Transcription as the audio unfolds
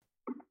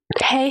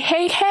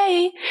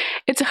Hey,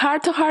 it's a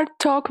heart to heart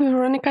talk with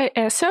Veronica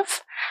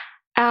SF,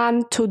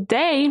 and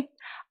today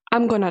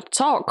I'm gonna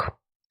talk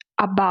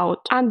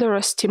about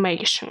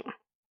underestimation.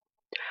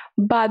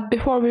 But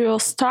before we will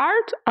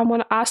start, I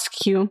wanna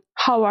ask you,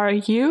 how are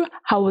you?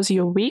 How was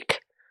your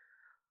week?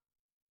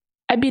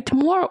 A bit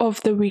more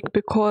of the week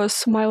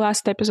because my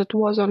last episode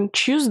was on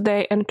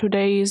Tuesday and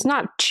today is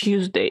not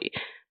Tuesday.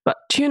 But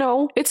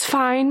it's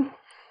fine.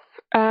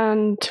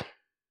 And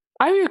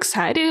are you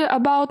excited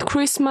about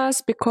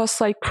Christmas?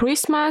 Because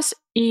Christmas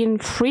in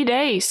 3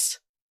 days.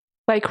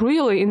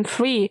 Really in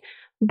three.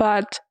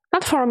 But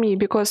not for me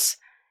because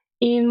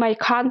in my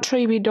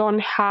country we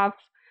don't have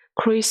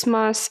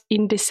Christmas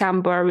in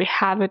December. We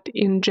have it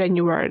in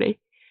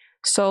January.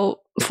 So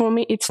for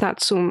me it's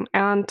not soon.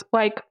 And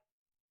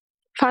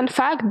fun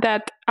fact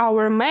that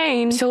our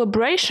main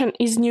celebration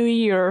is New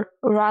Year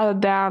rather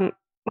than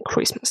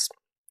Christmas.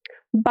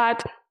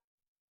 But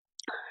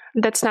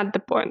that's not the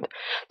point.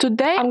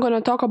 Today I'm going to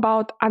talk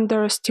about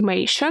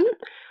underestimation.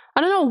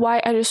 I don't know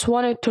why, I just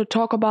wanted to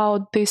talk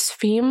about this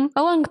theme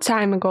a long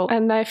time ago,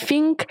 and I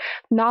think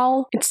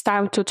now it's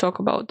time to talk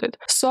about it.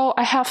 So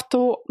I have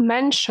to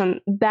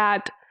mention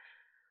that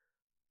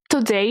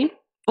today,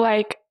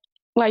 like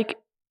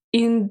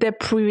in the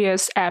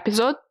previous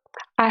episode,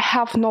 I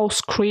have no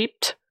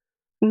script,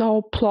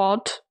 no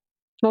plot,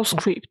 no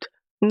script,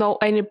 no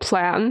any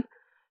plan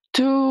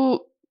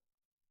to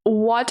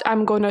what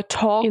I'm gonna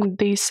talk in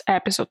this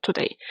episode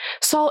today.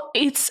 So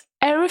it's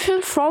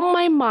everything from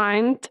my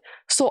mind.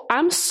 So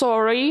I'm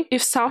sorry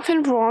if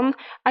something wrong.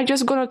 I'm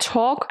just gonna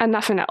talk and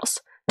nothing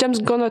else.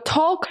 Just gonna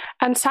talk,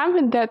 and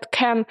something that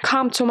can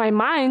come to my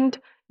mind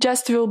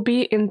just will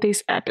be in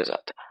this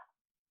episode.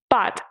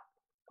 But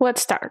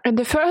let's start. And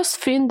the first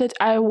thing that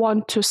I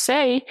want to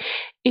say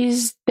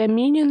is the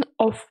meaning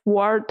of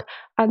word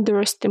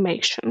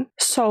underestimation.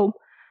 So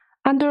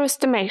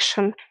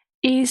underestimation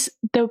is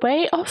the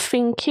way of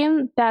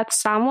thinking that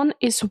someone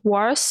is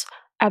worse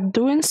at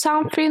doing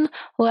something,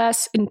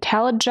 less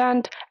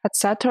intelligent,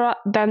 etc.,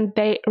 than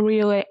they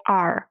really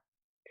are.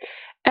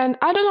 And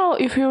I don't know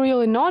if you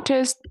really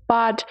noticed,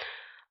 but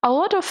a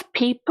lot of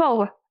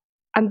people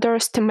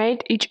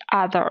underestimate each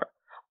other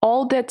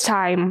all the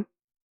time.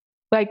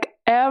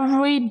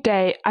 Every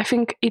day. I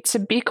think it's a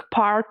big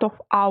part of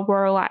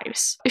our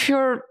lives. If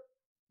you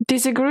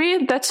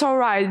disagree, that's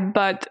alright,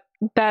 but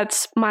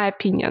that's my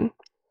opinion.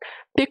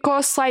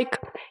 Because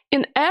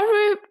in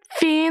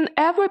everything,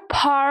 every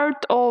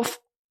part of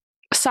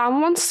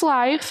someone's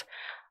life,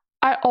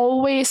 I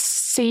always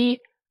see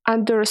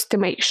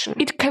underestimation.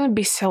 It can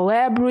be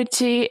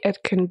celebrity, it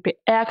can be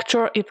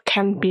actor, it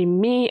can be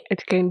me,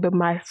 it can be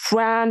my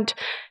friend,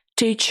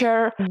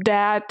 teacher,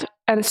 dad,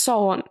 and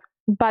so on.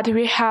 But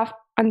we have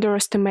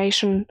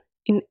underestimation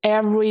in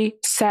every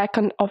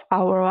second of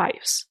our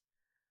lives.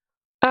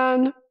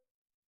 And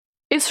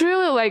it's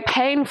really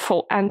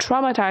painful and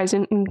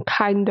traumatizing in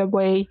kind of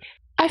way.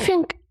 I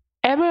think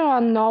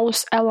everyone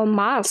knows Elon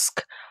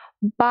Musk,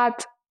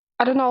 but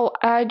I don't know,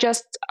 I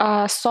just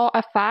saw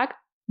a fact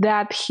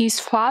that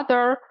his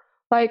father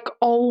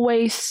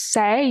always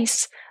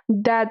says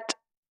that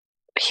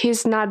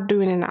he's not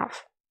doing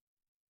enough.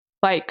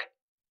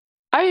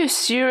 Are you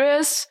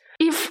serious?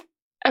 If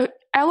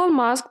Elon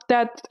Musk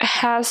that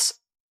has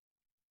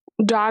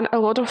done a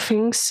lot of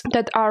things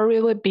that are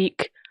really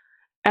big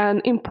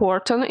and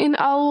important in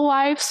our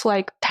lives,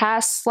 like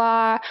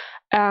Tesla,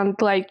 and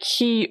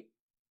he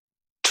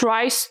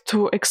tries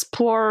to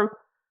explore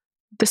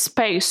the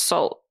space.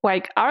 So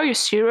are you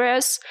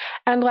serious?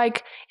 And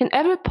in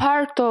every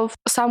part of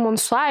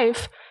someone's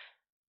life,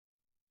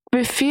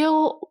 we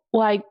feel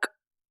like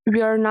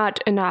we are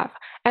not enough.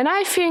 And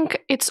I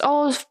think it's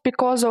all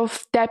because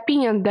of the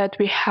opinion that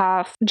we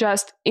have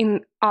just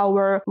in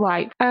our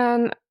life.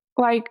 And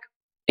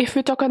if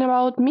we're talking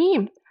about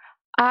me,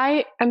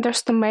 I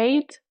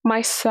underestimate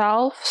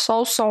myself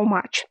so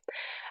much.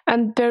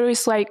 And there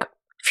is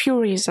few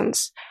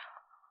reasons.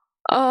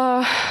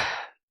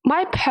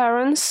 My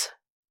parents,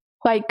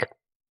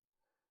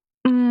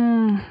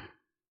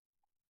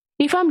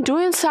 if I'm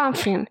doing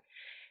something,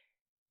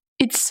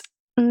 it's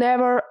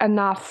never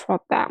enough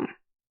for them.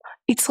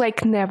 It's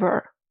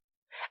never.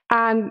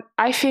 And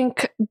I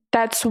think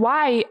that's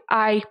why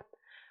I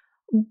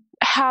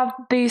have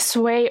this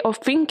way of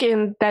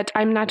thinking that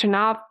I'm not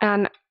enough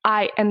and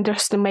I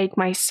underestimate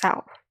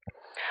myself.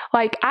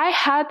 I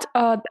had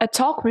a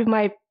talk with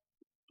my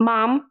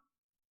mom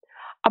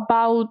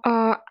about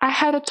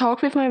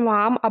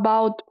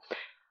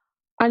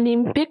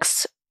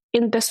Olympics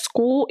in the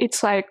school.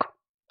 It's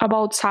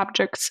about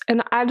subjects,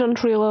 and I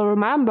don't really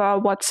remember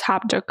what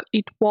subject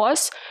it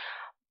was,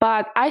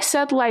 but I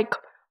said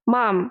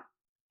Mom,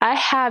 I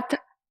had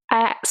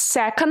a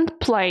second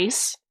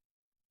place,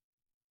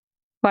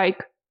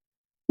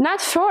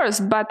 not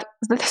first, but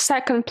the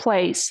second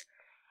place.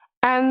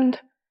 And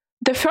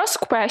the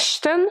first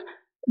question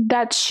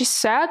that she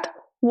said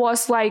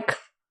was I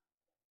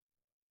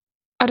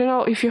don't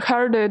know if you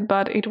heard it,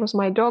 but it was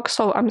my dog,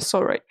 so I'm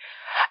sorry.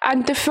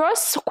 And the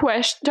first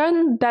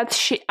question that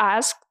she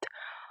asked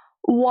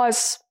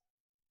was,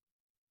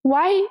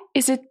 why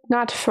is it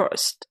not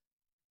first?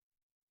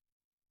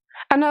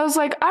 And I was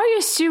like, are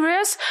you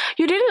serious?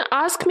 You didn't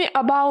ask me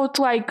about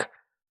like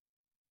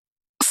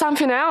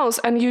something else,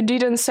 and you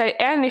didn't say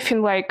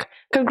anything like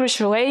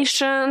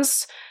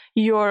congratulations,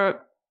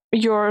 you're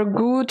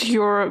good,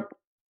 you're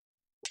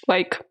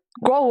like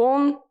go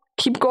on,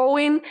 keep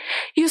going.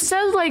 You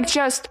said like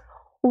just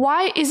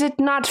why is it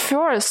not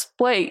first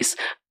place?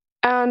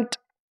 And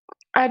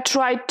I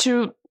tried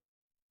to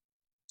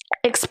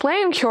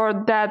explain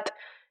her that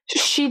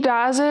she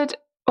does it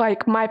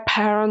like my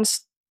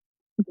parents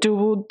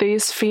do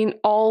this thing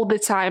all the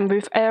time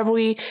with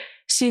every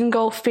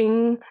single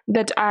thing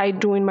that I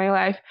do in my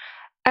life.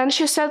 And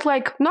she said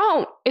like,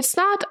 no, it's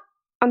not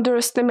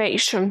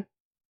underestimation.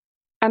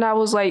 And I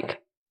was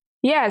like,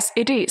 yes,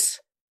 it is.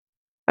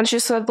 And she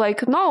said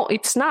like, no,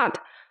 it's not.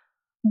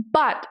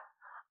 But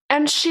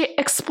and she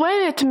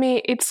explained it to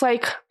me, it's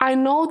like, I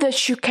know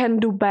that you can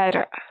do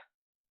better.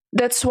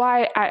 That's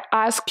why I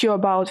asked you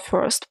about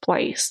first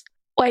place.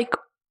 Like,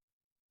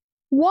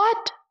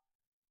 what?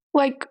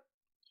 Like,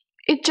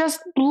 it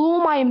just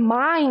blew my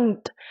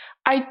mind.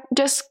 I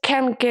just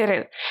can't get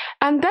it.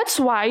 And that's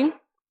why,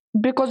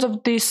 because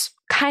of this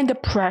kind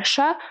of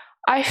pressure,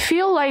 I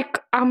feel like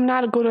I'm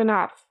not good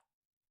enough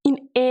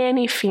in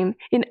anything,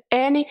 in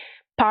any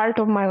part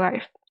of my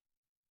life.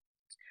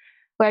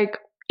 Like,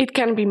 it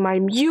can be my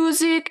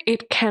music,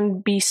 it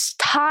can be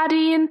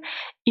studying,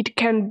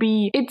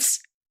 it's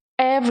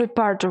every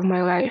part of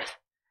my life.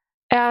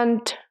 And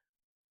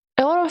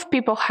a lot of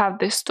people have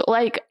this too.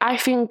 Like, I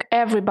think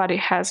everybody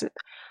has it.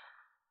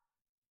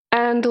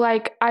 And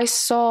like, I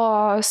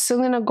saw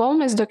Selena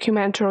Gomez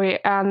documentary,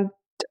 and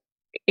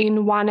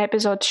in one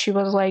episode, she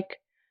was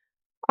like,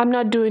 I'm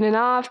not doing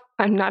enough,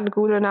 I'm not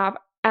good enough.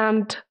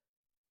 And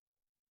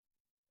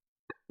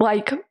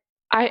like,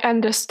 I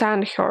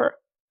understand her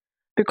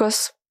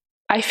because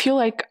I feel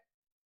like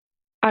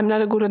I'm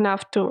not good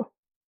enough too.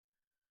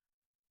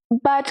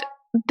 But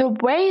the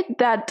way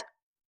that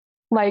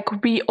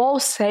like we all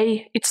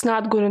say it's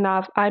not good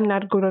enough, I'm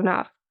not good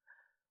enough,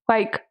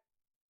 like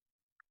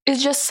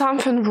it's just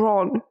something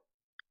wrong.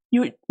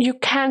 You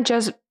can't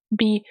just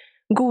be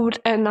good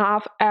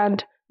enough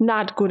and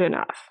not good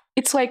enough.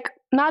 It's like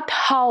not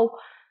how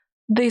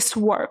this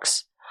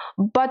works.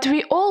 But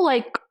we all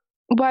like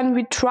when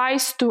we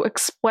tries to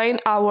explain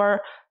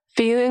our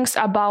feelings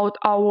about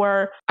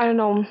our, I don't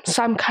know,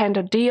 some kind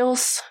of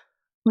deals,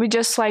 we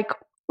just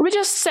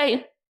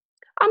say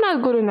I'm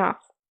not good enough.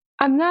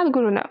 I'm not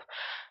good enough.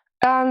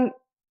 And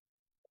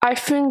I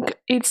think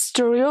it's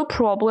the real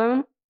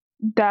problem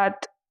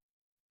that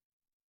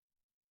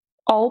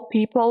all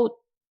people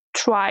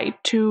try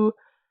to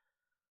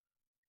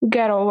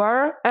get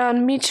over.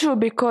 And me too,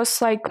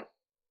 because like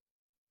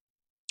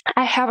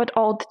I have it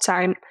all the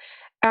time.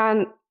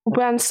 And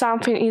when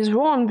something is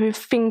wrong with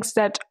things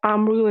that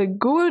I'm really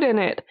good in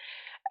it,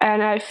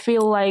 and I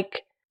feel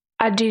like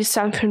I did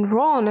something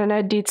wrong and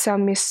I did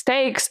some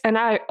mistakes, and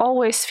I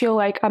always feel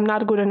like I'm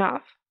not good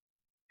enough.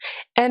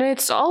 And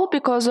it's all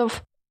because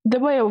of the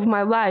way of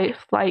my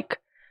life. Like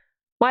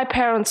my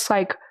parents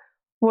like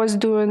was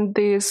doing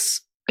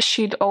this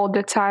shit all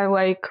the time,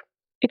 like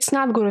it's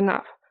not good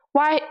enough.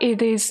 Why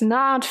it is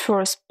not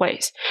first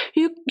place?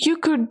 You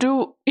could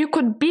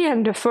be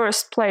in the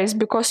first place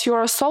because you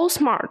are so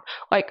smart.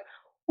 Like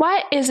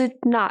why is it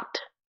not?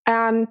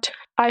 And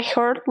I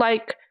heard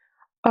like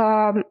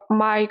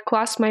my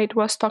classmate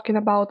was talking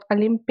about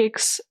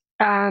Olympics,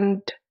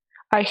 and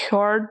I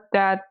heard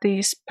that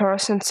this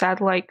person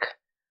said like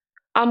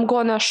I'm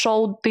gonna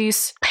show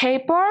this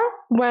paper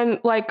when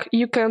like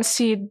you can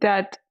see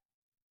that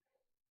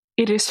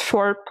it is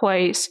fourth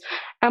place.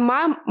 And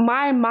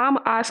my mom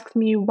asked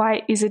me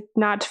why is it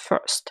not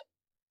first?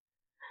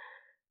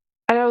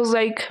 And I was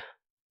like,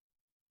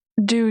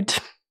 dude,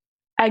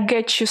 I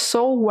get you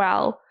so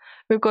well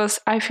because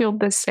I feel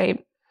the same.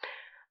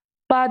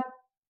 But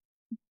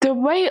the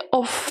way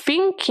of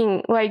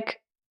thinking, like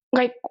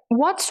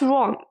what's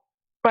wrong?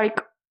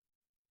 Like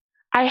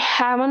I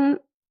haven't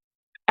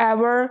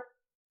ever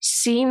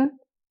seen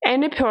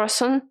any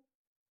person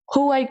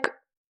who like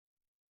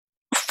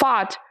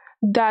thought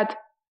that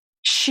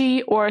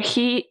she or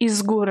he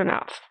is good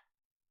enough.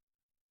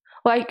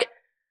 Like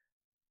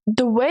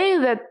the way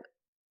that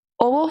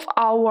all of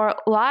our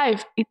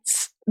life,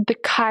 it's the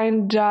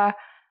kind of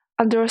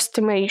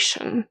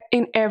underestimation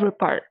in every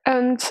part.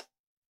 And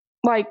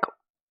like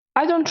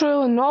I don't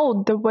really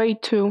know the way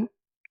to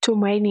too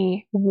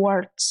many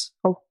words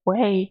of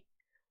way.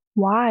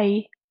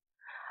 Why?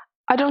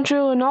 I don't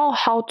really know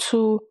how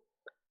to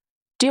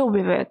deal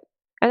with it.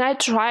 And I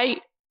try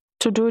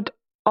to do it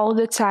all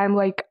the time.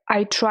 Like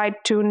I try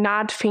to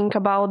not think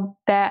about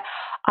the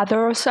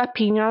other's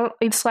opinion.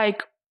 It's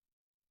like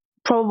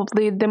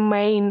probably the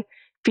main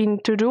thing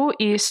to do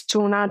is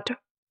to not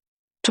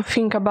to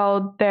think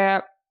about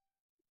the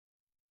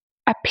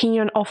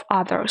opinion of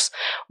others.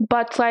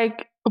 But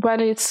like when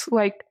it's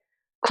like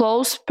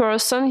close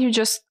person, you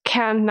just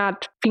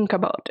cannot think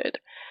about it.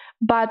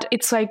 But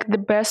it's like the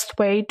best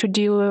way to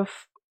deal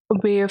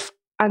with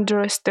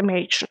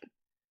underestimation.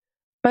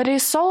 But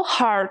it's so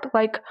hard,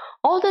 like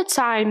all the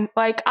time.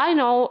 Like I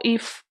know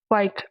if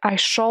like I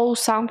show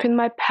something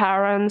my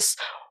parents,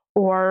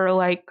 or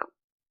like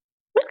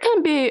it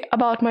can be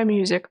about my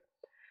music.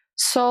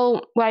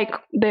 So like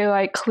they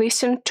like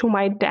listened to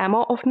my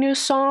demo of new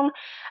song,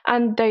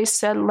 and they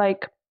said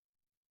like,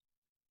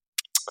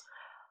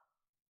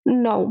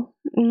 no,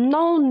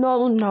 no,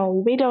 no,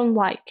 no, we don't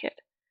like it.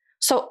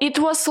 So it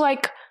was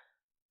like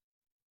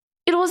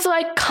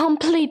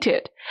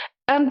completed.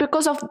 And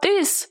because of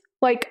this,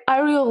 like I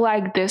really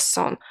like this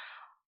song.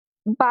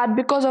 But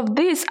because of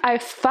this, I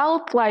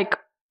felt like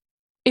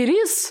it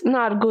is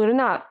not good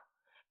enough.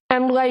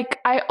 And like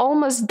I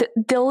almost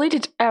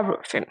deleted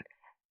everything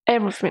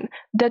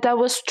that I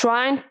was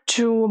trying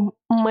to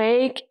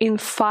make in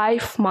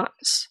 5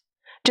 months,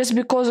 just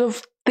because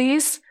of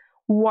these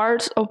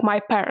words of my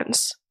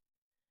parents.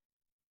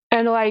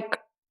 And like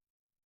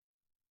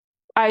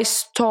I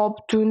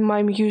stopped doing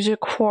my music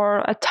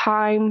for a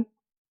time,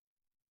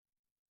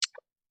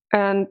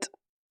 and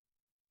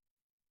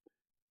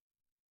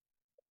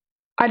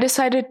I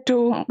decided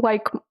to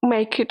like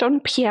make it on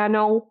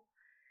piano,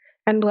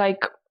 and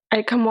like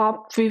I come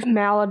up with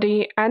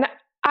melody, and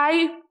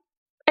I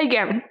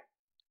again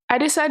I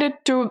decided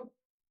to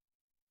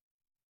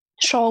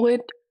show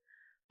it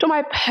to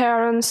my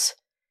parents,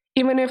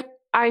 even if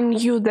I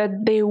knew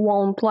that they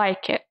won't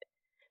like it,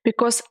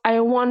 because I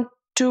want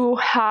to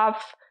have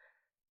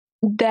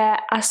the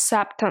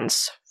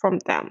acceptance from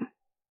them.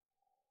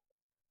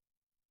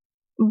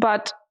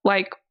 But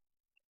like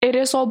it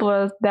is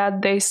obvious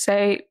that they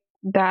say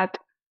that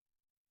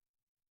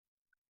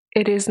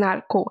it is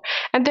not cool.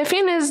 And the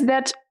thing is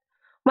that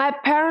my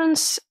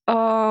parents,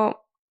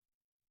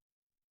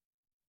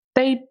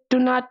 they do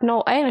not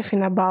know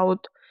anything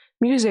about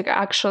music,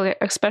 actually,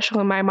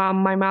 especially my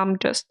mom.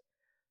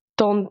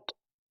 Don't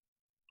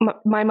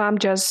my mom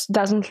just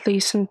doesn't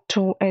listen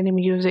to any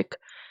music.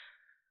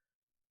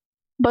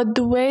 But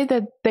the way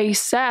that they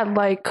said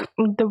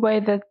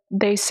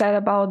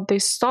about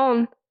this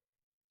song,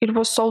 it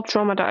was so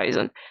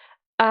traumatizing.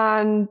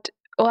 And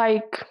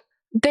like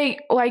they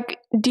like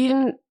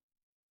didn't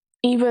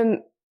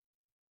even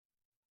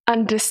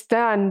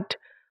understand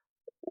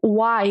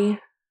why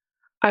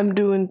I'm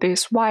doing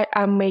this, why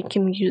I'm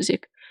making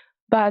music.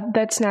 But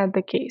that's not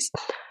the case.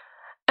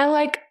 And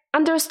like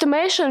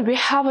underestimation, we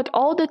have it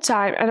all the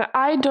time, and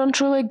I don't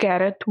really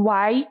get it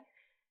why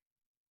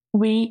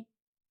we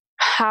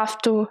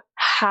have to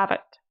have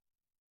it,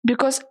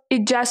 because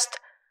it just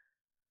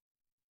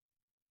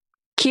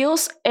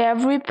kills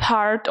every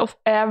part of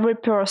every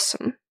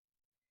person.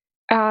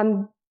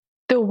 And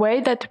the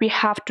way that we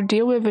have to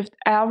deal with it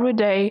every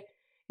day,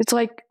 it's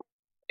like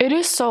it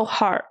is so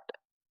hard.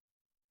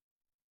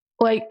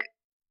 Like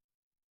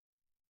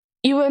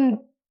even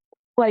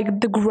like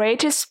the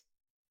greatest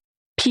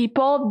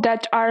people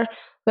that are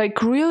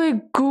like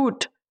really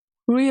good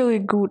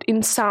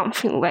in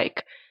something,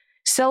 like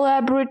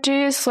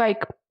celebrities,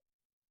 like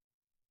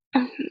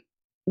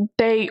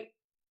they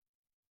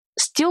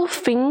still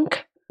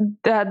think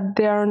that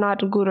they're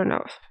not good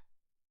enough.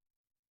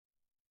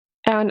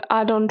 And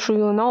I don't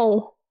really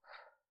know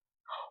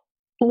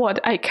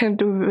what I can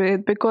do with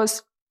it,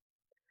 because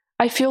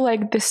I feel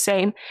like the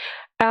same.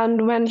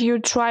 And when you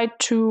try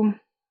to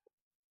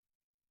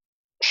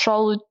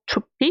show it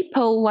to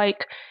people,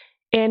 like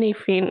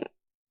anything,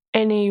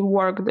 any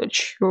work that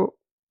you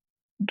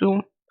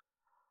do,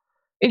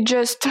 it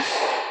just,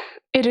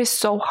 it is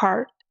so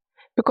hard.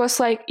 Because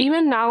like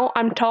even now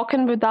I'm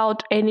talking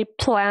without any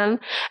plan,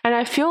 and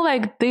I feel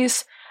like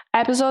this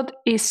episode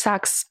is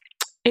sucks.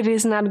 It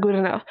is not good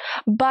enough.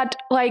 But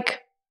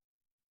like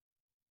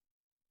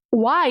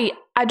why?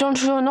 I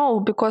don't really know,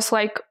 because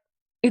like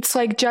it's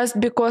like just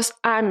because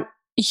I'm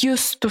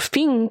used to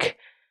think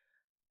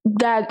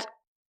that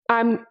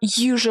I'm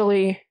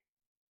usually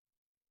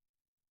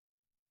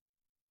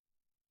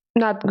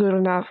not good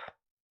enough.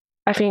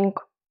 I think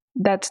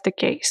that's the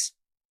case.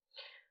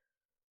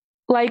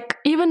 Like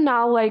even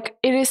now, like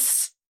it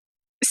is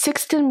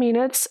 16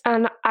 minutes,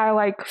 and I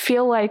like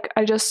feel like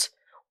I just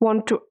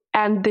want to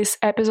end this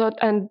episode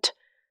and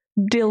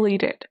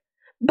delete it.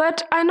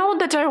 But I know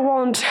that I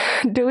won't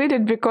delete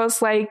it,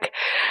 because like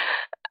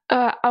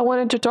I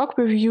wanted to talk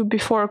with you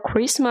before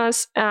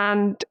Christmas,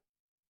 and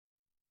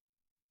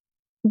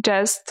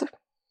just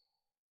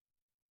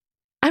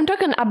I'm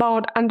talking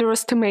about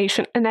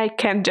underestimation, and I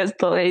can't just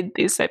delete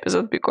this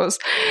episode because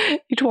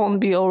it won't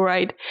be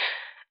alright.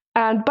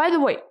 And by the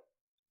way,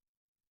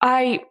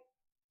 I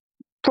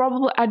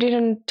I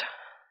didn't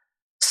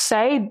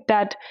say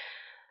that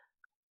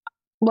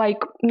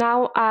like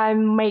now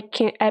I'm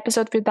making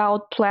episode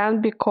without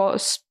plan,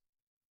 because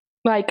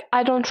like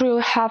I don't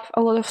really have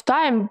a lot of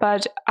time,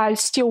 but I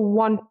still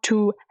want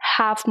to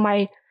have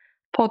my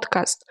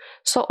podcast.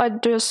 So I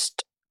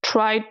just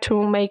try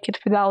to make it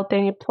without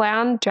any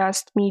plan,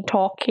 just me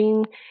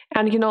talking.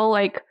 And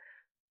like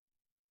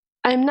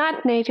I'm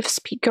not native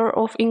speaker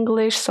of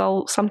English,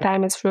 so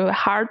sometimes it's really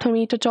hard for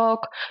me to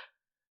talk.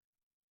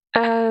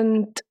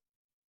 And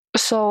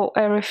so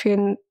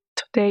everything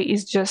today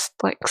is just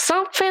like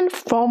something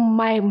from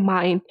my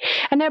mind,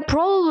 and I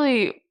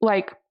probably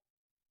like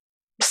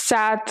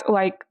said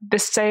like the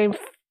same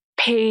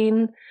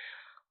pain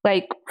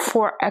like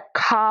for a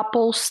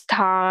couple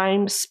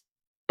times,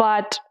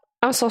 but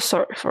I'm so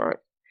sorry for it.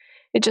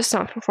 It's just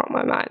something from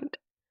my mind.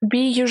 We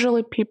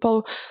usually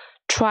people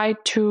try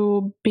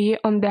to be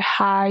on the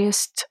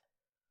highest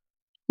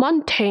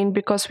mountain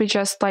because we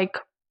just like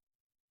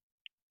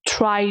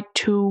try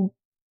to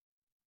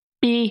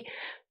be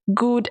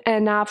good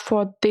enough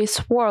for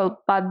this world,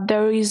 but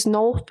there is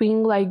no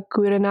thing like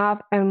good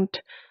enough and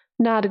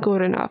not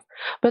good enough.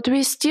 But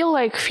we still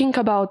like think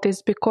about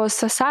this because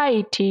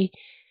society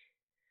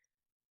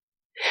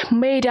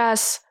made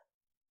us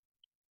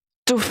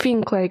to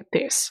think like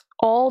this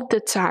all the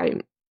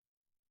time.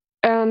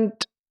 And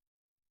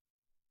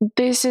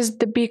this is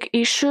the big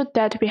issue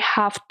that we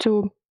have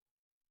to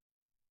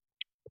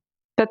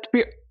that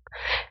we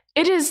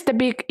it is the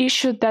big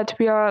issue that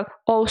we are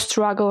all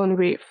struggling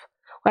with.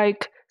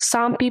 Like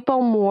some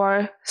people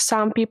more,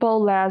 some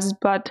people less,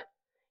 but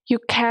you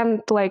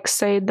can't like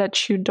say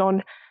that you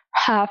don't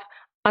have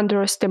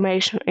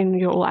underestimation in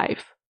your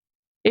life.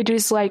 It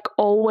is like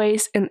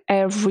always in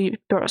every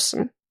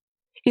person.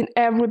 In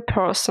every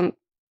person.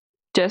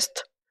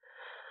 Just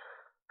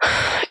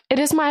it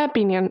is my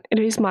opinion, it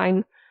is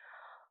mine.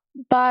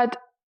 But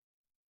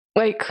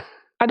like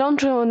I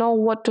don't really know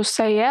what to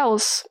say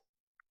else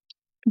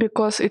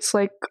because it's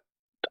like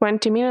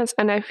 20 minutes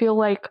and I feel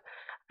like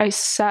I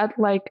said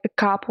like a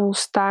couple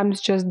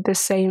times just the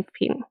same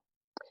thing.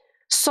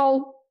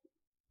 So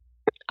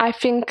I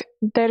think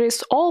that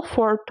is all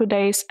for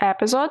today's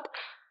episode.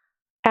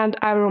 And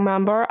I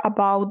remember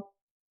about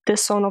the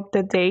song of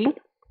the day.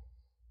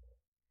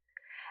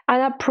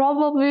 And I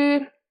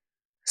probably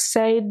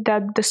say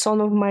that the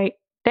song of my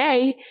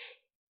day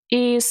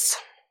is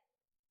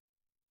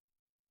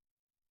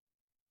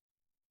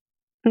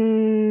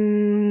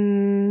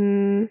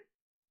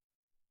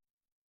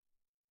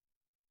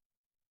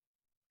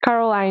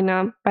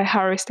Carolina by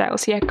Harry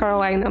Styles. Yeah,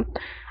 Carolina.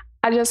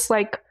 I just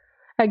like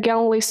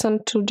again listen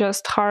to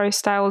just Harry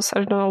Styles.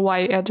 I don't know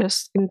why I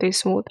just in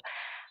this mood.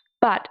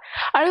 But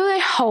I really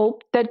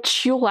hope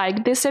that you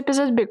like this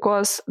episode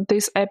because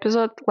this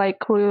episode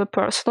like really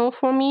personal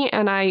for me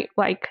and I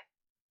like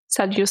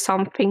said you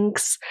some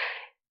things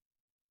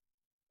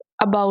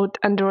about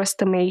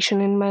underestimation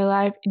in my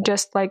life.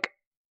 Just like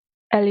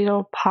a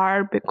little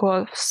part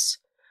because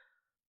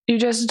you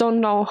just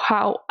don't know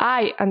how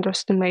I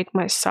underestimate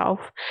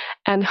myself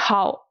and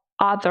how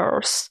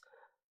others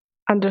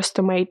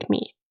underestimate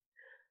me.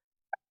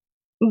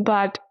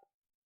 But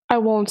I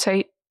won't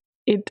say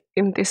it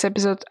in this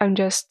episode. I'm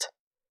just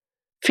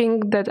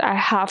think that I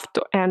have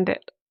to end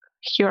it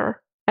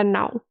here and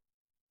now.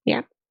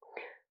 Yeah.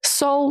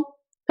 So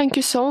thank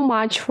you so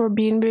much for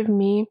being with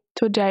me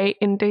today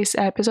in this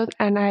episode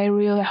and I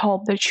really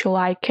hope that you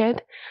like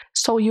it.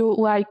 So you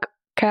like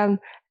can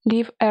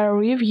leave a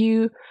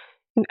review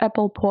in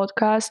Apple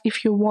Podcasts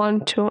if you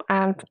want to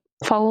and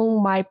follow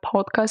my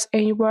podcast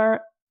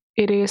anywhere.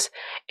 It is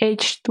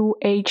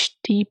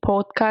H2HT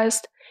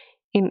podcast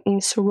in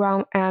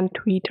Instagram and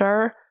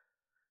Twitter.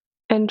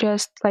 And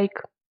just like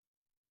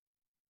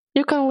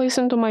you can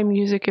listen to my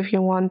music if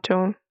you want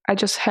to. I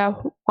just have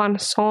one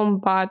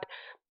song but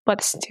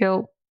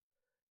still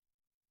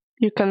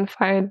you can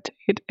find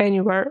it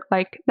anywhere.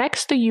 Like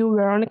next to you,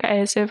 Veronica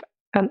SF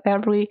on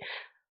every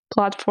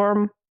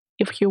platform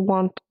if you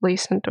want to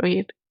listen to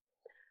it.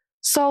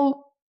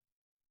 So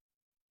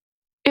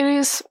it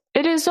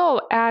is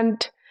all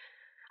and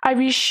I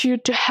wish you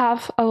to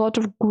have a lot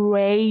of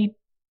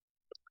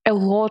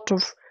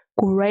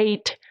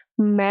great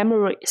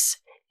memories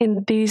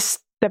in these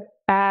the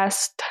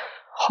past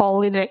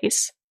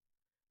holidays.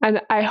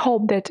 And I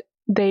hope that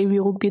they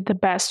will be the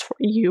best for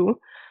you.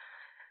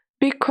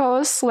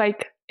 Because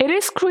like it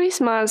is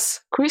Christmas.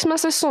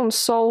 Christmas is soon,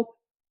 so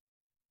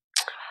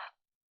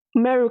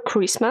Merry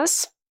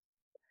Christmas.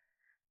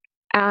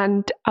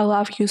 And I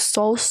love you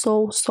so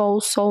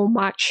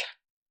much.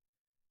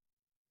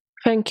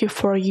 Thank you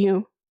for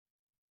you.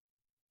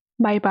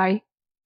 Bye bye.